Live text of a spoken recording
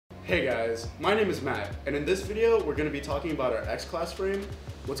Hey guys, my name is Matt, and in this video we're going to be talking about our X-Class frame,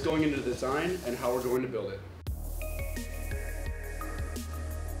 what's going into the design, and how we're going to build it.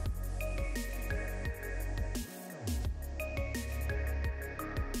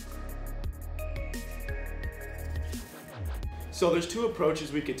 So there's two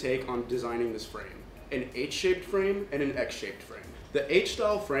approaches we could take on designing this frame, an H-shaped frame and an X-shaped frame. The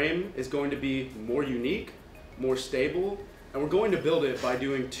H-style frame is going to be more unique, more stable, and we're going to build it by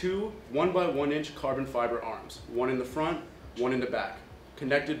doing two 1x1 inch carbon fiber arms, one in the front, one in the back,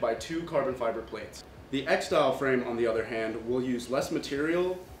 connected by two carbon fiber plates. The X-style frame, on the other hand, will use less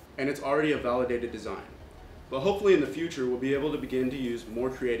material and it's already a validated design. But hopefully in the future we'll be able to begin to use more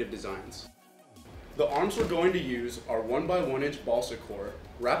creative designs. The arms we're going to use are 1x1 inch balsa core,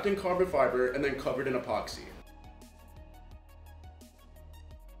 wrapped in carbon fiber and then covered in epoxy.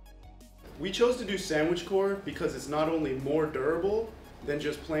 We chose to do sandwich core because it's not only more durable than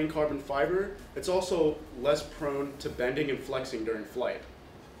just plain carbon fiber, it's also less prone to bending and flexing during flight.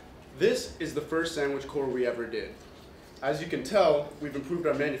 This is the first sandwich core we ever did. As you can tell, we've improved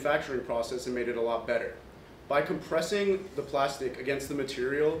our manufacturing process and made it a lot better. By compressing the plastic against the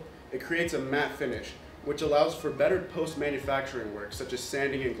material, it creates a matte finish, which allows for better post-manufacturing work such as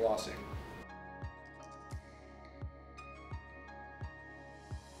sanding and glossing.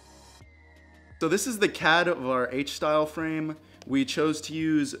 So this is the CAD of our H-style frame. We chose to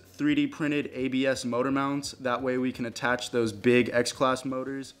use 3D printed ABS motor mounts. That way we can attach those big X-Class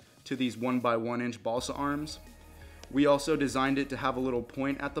motors to these 1x1 inch balsa arms. We also designed it to have a little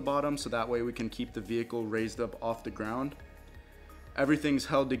point at the bottom so that way we can keep the vehicle raised up off the ground. Everything's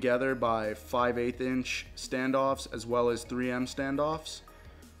held together by 5/8 inch standoffs as well as 3M standoffs.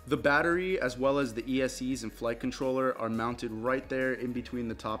 The battery as well as the ESCs and flight controller are mounted right there in between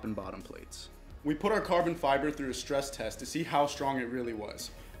the top and bottom plates. We put our carbon fiber through a stress test to see how strong it really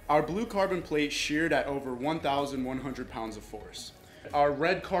was. Our blue carbon plate sheared at over 1,100 pounds of force. Our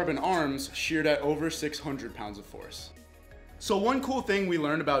red carbon arms sheared at over 600 pounds of force. So one cool thing we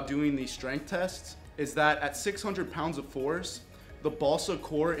learned about doing these strength tests is that at 600 pounds of force, the balsa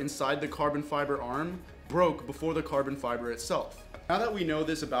core inside the carbon fiber arm broke before the carbon fiber itself. Now that we know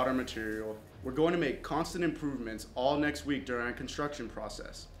this about our material, we're going to make constant improvements all next week during our construction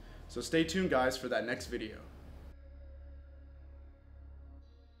process. So stay tuned guys for that next video.